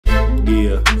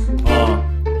Yeah,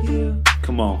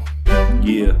 come on,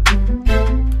 yeah,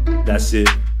 that's it,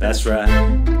 that's right.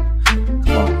 Come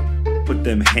on, put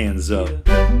them hands up,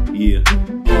 yeah,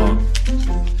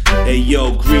 Hey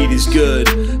yo, greed is good.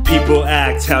 People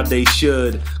act how they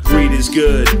should. Greed is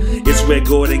good. It's where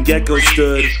Gordon Gekko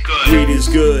stood. Greed is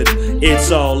good.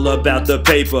 It's all about the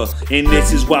paper, and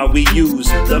this is why we use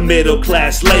the middle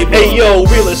class labor. Hey yo,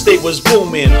 real estate was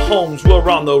booming. Homes were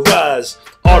on the rise.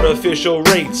 Artificial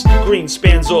rates,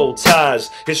 Greenspans old ties.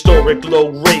 Historic low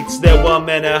rates, there were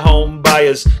many home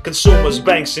buyers. Consumers,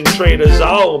 banks, and traders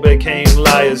all became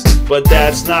liars. But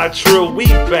that's not true, we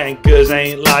bankers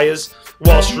ain't liars.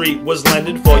 Wall Street was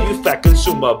lending for you fat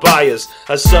consumer buyers.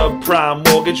 A subprime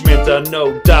mortgage meant a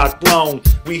no-doc loan.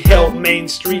 We helped Main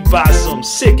Street buy some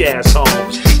sick-ass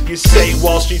homes. You say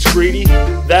Wall Street's greedy?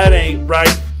 That ain't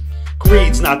right.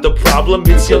 Greed's not the problem,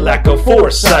 it's your lack of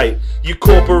foresight. You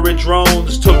corporate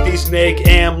drones took these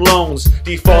neg-am loans,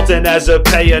 defaulting as a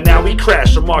payer, now we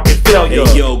crash for market failure.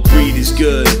 Hey yo, greed is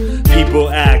good. People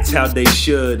act how they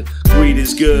should. Greed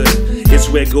is good. It's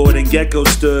where Gordon Gekko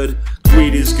stood.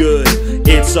 Greed is good.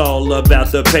 It's all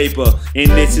about the paper,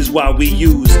 and this is why we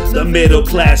use the middle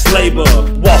class labor.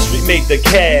 Wall Street made the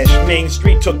cash, Main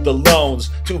Street took the loans.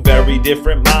 Two very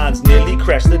different minds nearly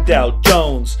crashed the Dow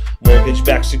Jones.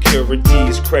 Mortgage-backed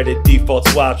securities, credit default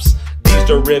swaps. These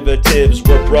derivatives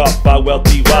were brought by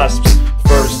wealthy wasps.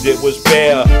 First it was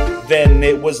Bear, then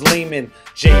it was Leeman.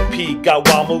 JP got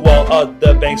Wamu while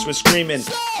other banks were screaming.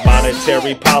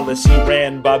 Monetary policy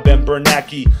ran by Ben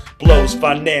Bernanke blows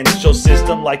financial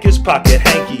system like his pocket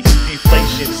hanky.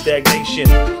 Deflation, stagnation,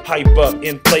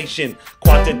 hyperinflation,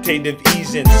 quantitative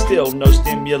easing, still no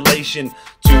stimulation.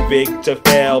 Too big to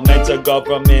fail, meant a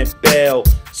government bail.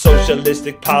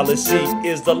 Socialistic policy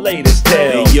is the latest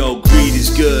tale. Hey yo, greed is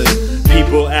good.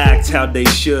 People act how they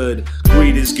should.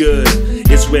 Greed is good.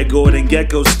 It's where Gordon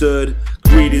Gekko stood.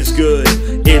 Greed is good.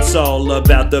 It's all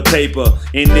about the paper,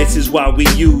 and this is why we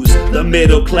use the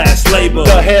middle class labor.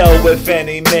 The hell with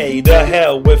Fannie Mae, the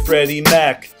hell with Freddie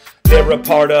Mac. They're a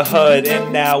part of HUD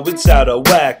and now it's out of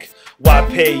whack. Why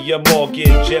pay your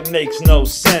mortgage? It makes no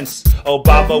sense.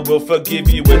 Obama will forgive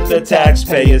you with the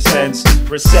taxpayer cents.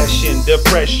 Recession,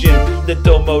 depression,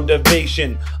 little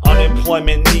motivation.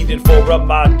 Unemployment needed for a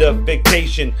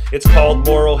modification. It's called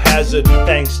moral hazard,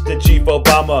 thanks to Chief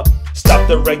Obama. Stop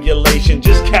the regulation,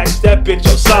 just catch that bitch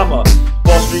Osama.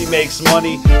 Wall Street makes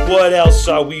money, what else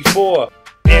are we for?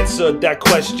 Answer that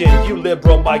question, you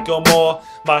liberal Michael Moore.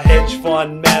 My hedge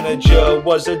fund manager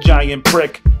was a giant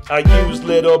prick. I used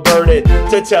Little Birdie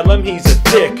to tell him he's a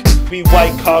dick. We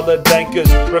white-collar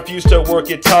bankers refuse to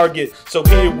work at Target, so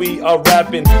here we are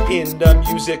rapping in the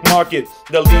music market.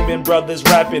 The Leeman Brothaz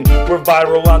rapping, we're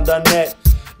viral on the net.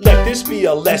 Let this be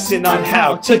a lesson on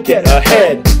how to get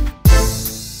ahead.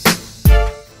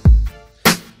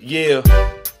 Yeah,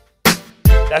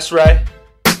 that's right.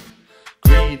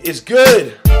 Greed is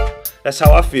good. That's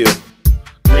how I feel.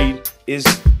 Greed is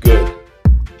good.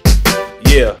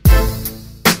 Yeah.